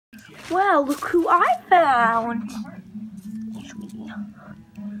Well, look who I found.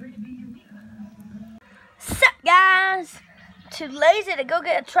 Sup, guys? Too lazy to go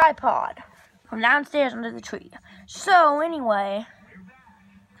get a tripod from downstairs under the tree. So anyway,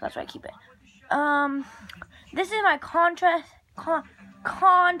 that's where I keep it. This is my contest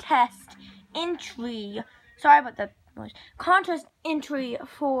entry. Sorry about the noise. Contest entry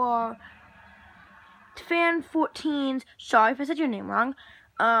for Tefane 14's. Sorry if I said your name wrong.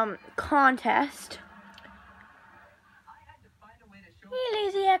 Contest. Hey,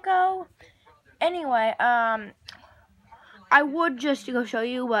 lazy echo. Anyway, I would just go show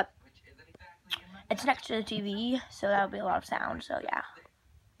you, but it's next to the TV, so that would be a lot of sound. So yeah,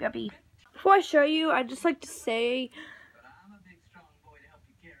 yuppie. Before I show you, I'd just like to say,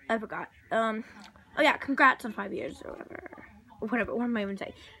 I forgot. Oh yeah, congrats on 5 years or whatever. What am I even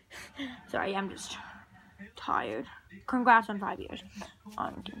saying? Sorry, I'm just tired. Congrats on 5 years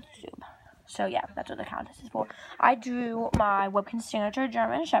on YouTube. So yeah, that's what the contest is for. I drew my Webkinz signature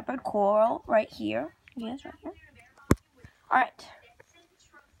German Shepherd Coral right here. Yes, right here. Alright.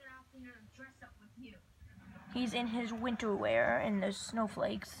 He's in his winter wear and there's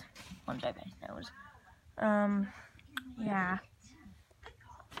snowflakes on my nose. Yeah.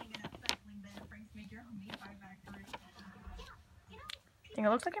 Think it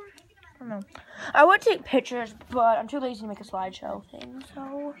looks like him? I don't know. I would take pictures, but I'm too lazy to make a slideshow thing,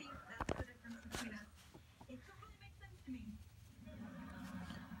 so.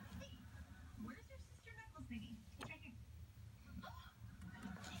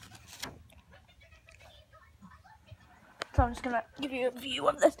 So I'm just gonna give you a view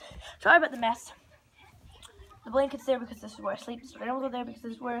of this. Sorry about the mess. The blanket's there because this is where I sleep. The rails are there because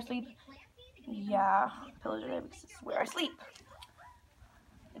this is where I sleep. Yeah, pillows are there because this is where I sleep.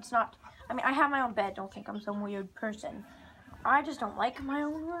 It's not, I mean, I have my own bed. Don't think I'm some weird person. I just don't like my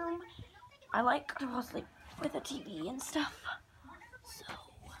own room. I like to sleep with a TV and stuff. So,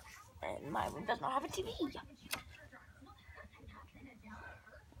 and my room does not have a TV.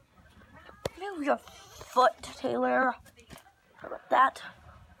 Move your foot, Taylor. How about that?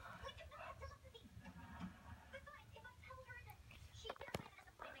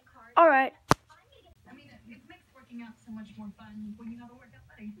 Alright. I mean, it makes working out so much more fun when you have a workout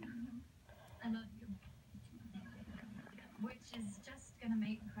buddy. I love you. Which is just gonna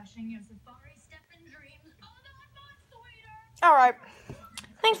make crushing your safari step in dreams all that much sweeter. Alright.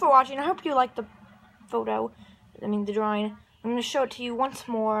 Thanks for watching. I hope you liked the the drawing. I'm going to show it to you once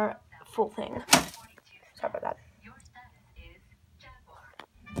more, full thing. Sorry about that.